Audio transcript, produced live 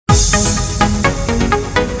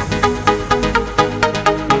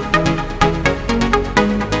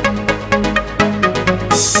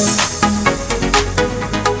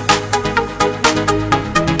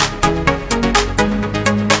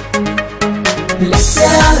Let's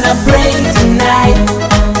celebrate tonight.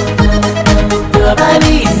 The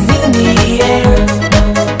body is in the air.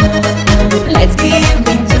 Let's give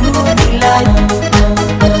into delight.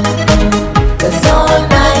 'Cause all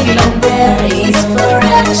night long there is for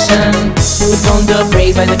action. Put on the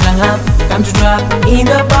praise by the club. Come to drop in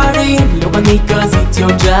the party. Look at me 'cause it's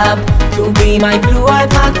your job to be my blue-eyed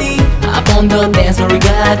party. Up on the dance floor we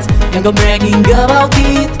got, and go bragging about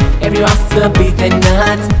it. Everyone's a bit and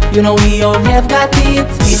nuts, you know we all have got it.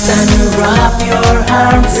 It's time to wrap your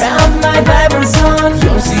arms around my Bible zone.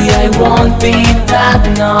 You'll see I won't be that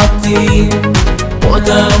naughty. Put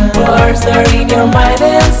a cursor in your mind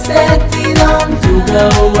and set it on to go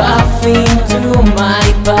off into my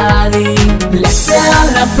body. Let's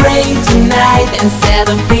celebrate tonight and set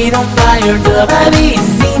a beat on fire. The body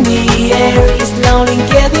is in the air, it's slowly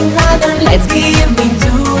getting hotter. Let's give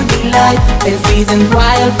into delight, fancies and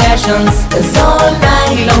wild passions. 'Cause all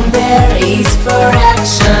night long there is for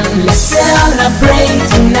action. Let's celebrate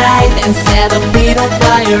tonight and set a beat on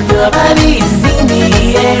fire. The body is in the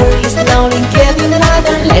air, it's slowly getting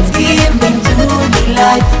hotter. Let's give into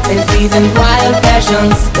delight, fancies and wild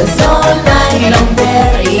passions. 'Cause all night long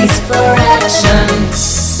there is for action.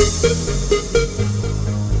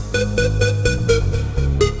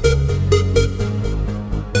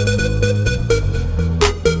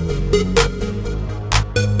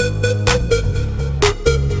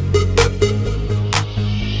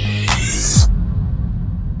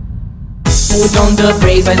 Put on the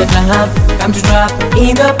praise by the club. Come to drop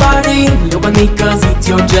in the party. Look at me 'cause it's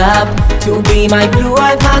your job to be my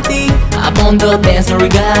blue-eyed party. Up on the dance floor we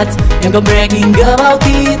got, and go bragging about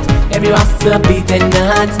it. Everyone's a bit and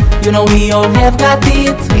nuts, you know we all have got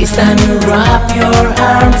it. It's time to wrap your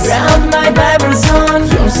arms around my Bible zone.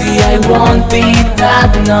 You'll see I won't be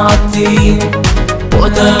that naughty.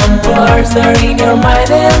 Put a cursor in your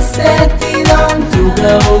mind and set it on to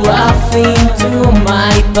go off into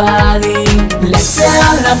my body. Let's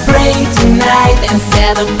celebrate tonight and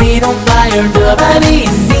set a beat on fire. The body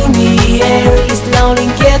is in the air, it's slowly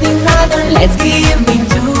getting hotter. Let's give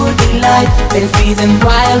into delight, fancies and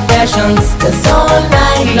wild passions. 'Cause all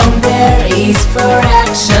night long there is for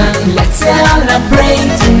action. Let's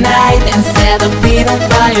celebrate tonight and set a beat on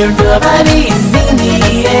fire. The body is in the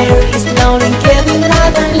air, it's slowly getting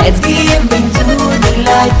hotter. Let's give into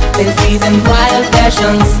delight, fancies and wild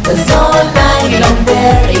passions. 'Cause all night long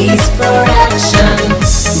there is for action.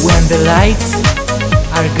 When the lights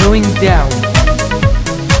are going down,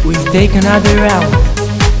 we'll take another round.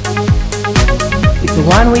 It's a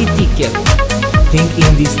one-way ticket. Think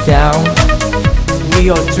in this town we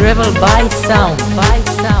all travel by sound, by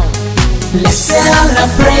sound. Let's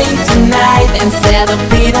celebrate tonight and set a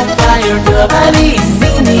beat on fire. The body is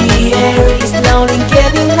in the air, it's slowly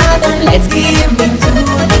getting hotter. Let's give into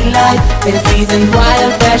delight, fancies and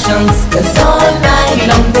wild passions. 'Cause all night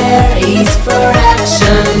long there is for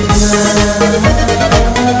action.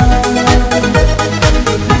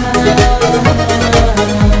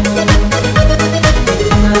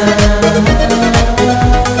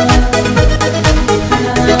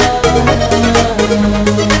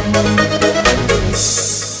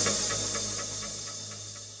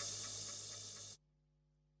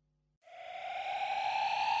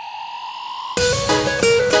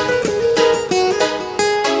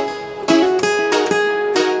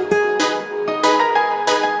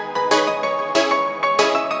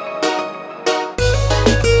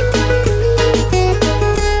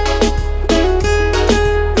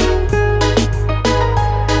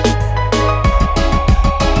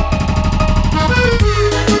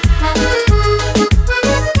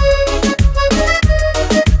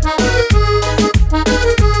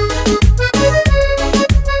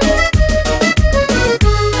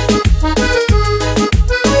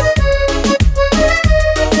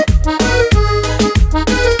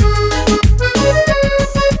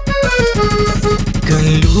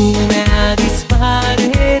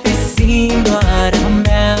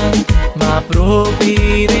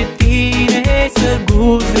 apropii de tine, să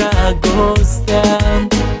gust dragostea.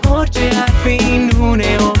 Orice ar fi, nu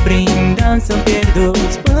ne oprim, dansăm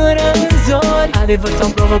pierduți până în zori. Adevăr sau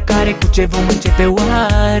provocare, cu ce vom începe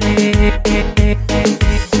oare?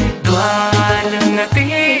 Doar lângă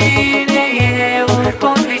tine eu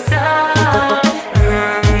pot visa.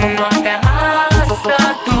 În noaptea asta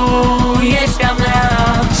tu ești a mea.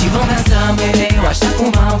 Și vom dansa mereu așa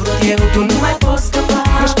cum am vrut eu. Tu nu mai poți scăpa,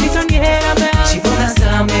 ești prizoniera mea. Și vom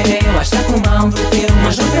dansa mereu așa cum am vrut eu. Mă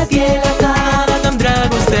joc pe pielea ta, dăm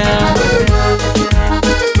dragostea.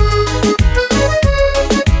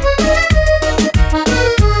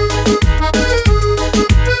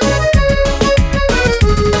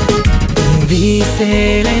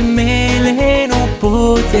 Visele mele nu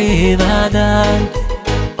pot evada.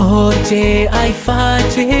 Orice ai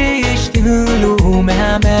face, ești în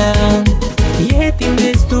lumea mea. E timp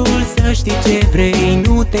destul să știi ce vrei,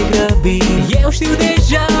 nu te grăbi. Eu știu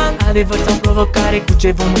deja, adevăr sau provocare, cu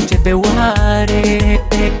ce vom începe oare?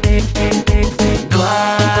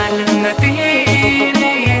 Doar lângă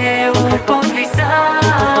tine eu pot visa.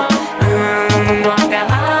 În noaptea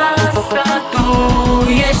asta tu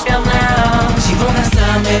ești a mea. Și vom dansa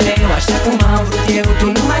mereu așa cum am vrut eu, tu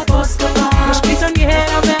nu mai poți scăpa. Ești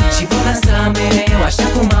prizoniera mea. Și vom dansa mereu așa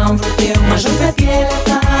cum am vrut eu, mă joc pe pielea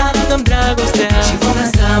ta, dăm dragostea. Și vom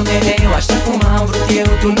dansa mereu așa cum am vrut eu,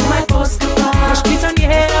 tu nu mai poți scăpa. Ești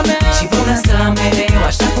prizoniera mea. Și vom dansa mereu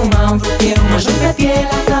așa cum am vrut eu, mă joc pe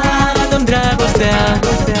pielea ta, dăm dragostea.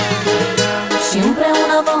 Și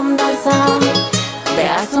împreună vom dansa, de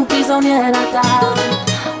azi sunt prizoniera ta,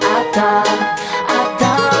 a ta, a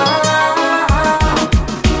ta.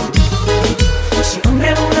 Și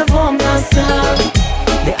împreună vom dansa,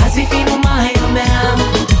 de azi vei fi numai a mea,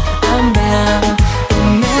 a mea, a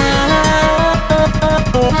mea.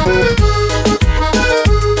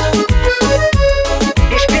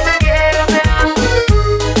 Ești prizoniera mea.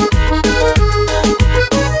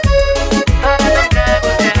 Arată-mi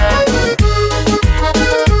dragostea.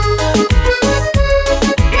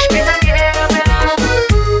 Ești prizoniera mea.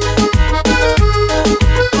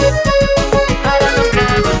 Arată-mi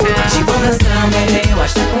dragostea. Și vom dansa mereu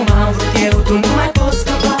așa cum am vrut eu, tu nu mai poți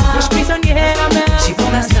scăpa. Ești prizoniera mea. Și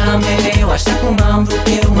vom dansa mereu așa cum am vrut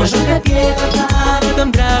eu, mă joc pe pielea ta, dăm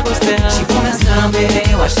dragostea. Și vom dansa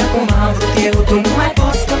mereu așa cum am vrut eu, tu nu mai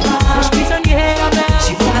poți scăpa. Ești prizoniera mea.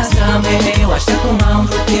 Și vom dansa mereu așa cum am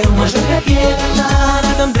vrut eu, mă joc pe pielea ta,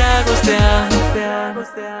 dăm dragostea.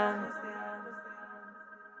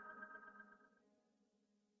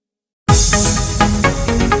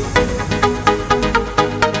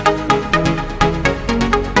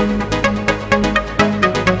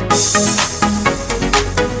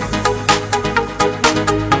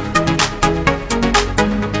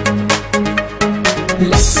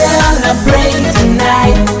 Let's celebrate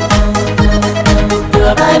tonight.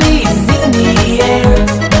 The body's in the air.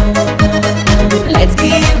 Let's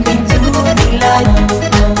give into delight.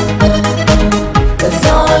 'Cause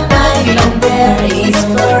all night long there is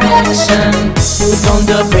for action. Put on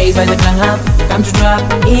the brakes by the club, come to drop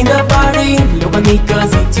in the party. Look at me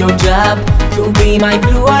 'cause it's your job to be my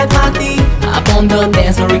blue-eyed party. Up on the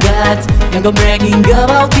dance floor we got, and go bragging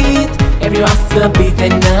about it. Everyone's a bit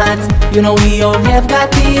and nuts, you know we all have got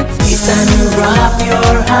it. It's time to wrap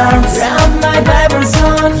your arms around my Bible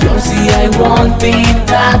zone. You'll see I won't be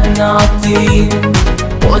that naughty.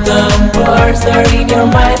 Put a cursor in your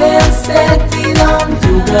mind and set it on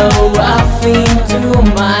to go off into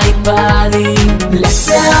my body. Let's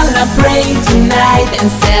celebrate tonight and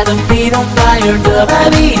set a beat on fire. The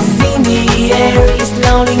body's in the air, it's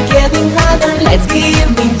slowly getting hotter. Let's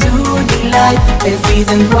give into delight, fancies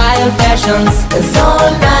and wild passions. 'Cause all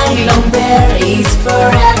night long there is for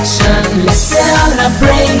action. Let's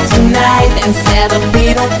celebrate tonight and set a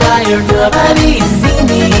beat on fire. The body's in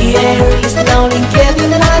the air, it's slowly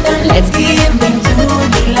getting hotter. Let's give into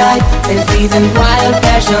delight, fancies and wild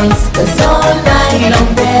passions. 'Cause all night long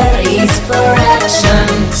there is for action.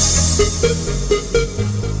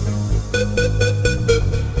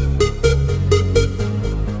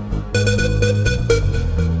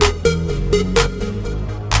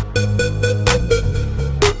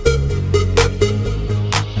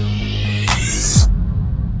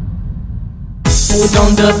 Put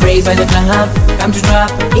on the brakes by the club, come to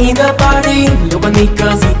drop in the party. Look at me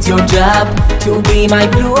 'cause it's your job to be my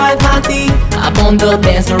blue-eyed party. Up on the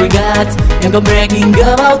dance floor we got, and go bragging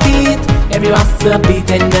about it. Everyone's a bit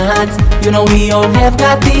and nuts, you know we all have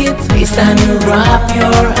got it. This time you wrap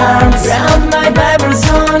your arms around my Bible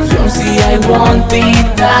zone. You'll see I won't be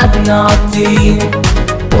that naughty.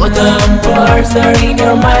 Put a cursor in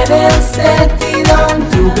your mind and set it on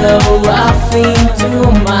to go off into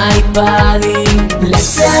my body. Let's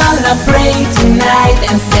celebrate tonight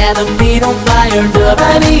and set a beat on fire. The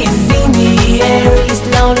body's in the air, it's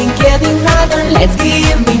slowly getting hotter. Let's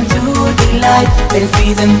give into delight,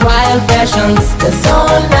 fancies and wild passions. 'Cause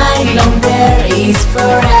all night long there is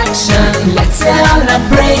for action. Let's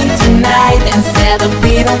celebrate tonight and set a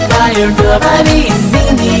beat on fire. The body's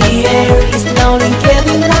in the air, it's slowly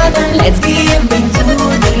getting hotter. Let's give into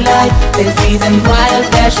delight, fancies and wild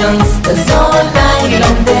passions. 'Cause all night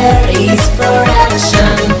long there is for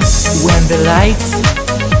action. When the lights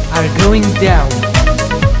are going down,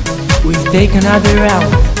 we take another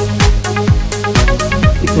round.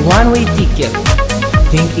 It's a one-way ticket,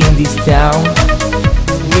 think in this town.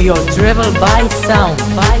 We We all travel by sound,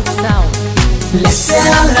 Let's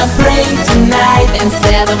celebrate tonight and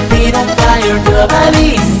set a bit of fire. The vibe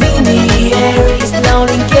is in the air, it's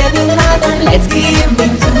slowly getting hotter. Let's give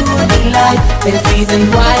into the light, fancies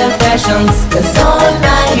and wild passions, 'cause all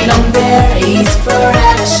night long there is for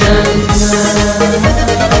action.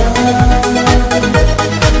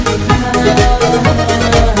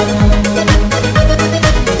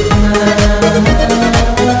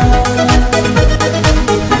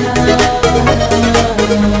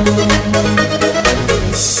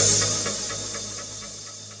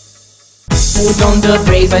 Put on the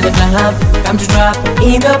praise by the club, come to drop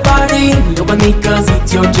in the party. Look at me 'cause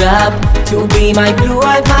it's your job to be my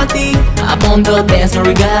blue-eyed party. Up on the dance floor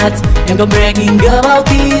we got, and go bragging about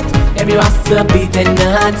it. Everyone's a bit and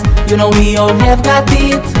nuts, you know we all have got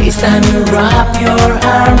it. It's time you wrap your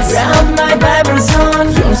arms around my Bible zone.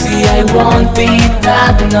 You'll see I won't be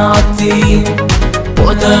that naughty.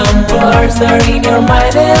 Put the cursor in your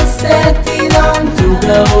mind and set it on to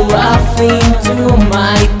go off into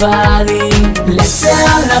my body. Let's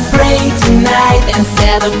celebrate tonight and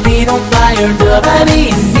set a bit on fire. The vibe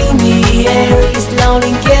is in the air, it's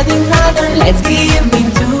slowly getting hotter. Let's give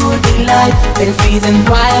into the light, fancies and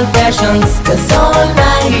wild passions, 'cause all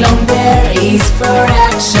night long there is for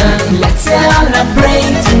action. Let's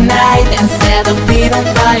celebrate tonight and set a bit on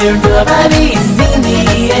fire. The vibe is in the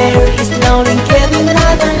air, it's slowly getting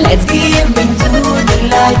hotter. Let's give into the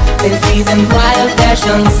light, fancies and wild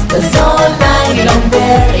passions, 'cause all night long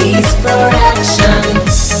there is for action.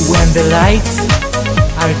 When the lights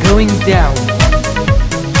are going down,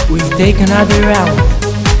 we'll take another round.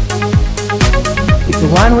 It's a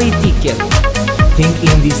one-way ticket, think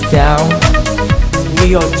in this town.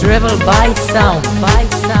 We all travel by sound,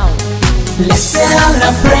 Let's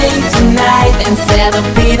celebrate tonight and set a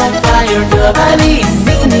bit on fire. The vibe is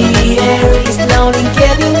in the air, it's slowly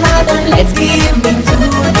getting hotter. Let's give into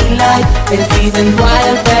the light, fancies and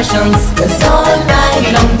wild passions, 'cause all night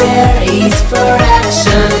long there is for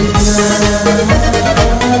action.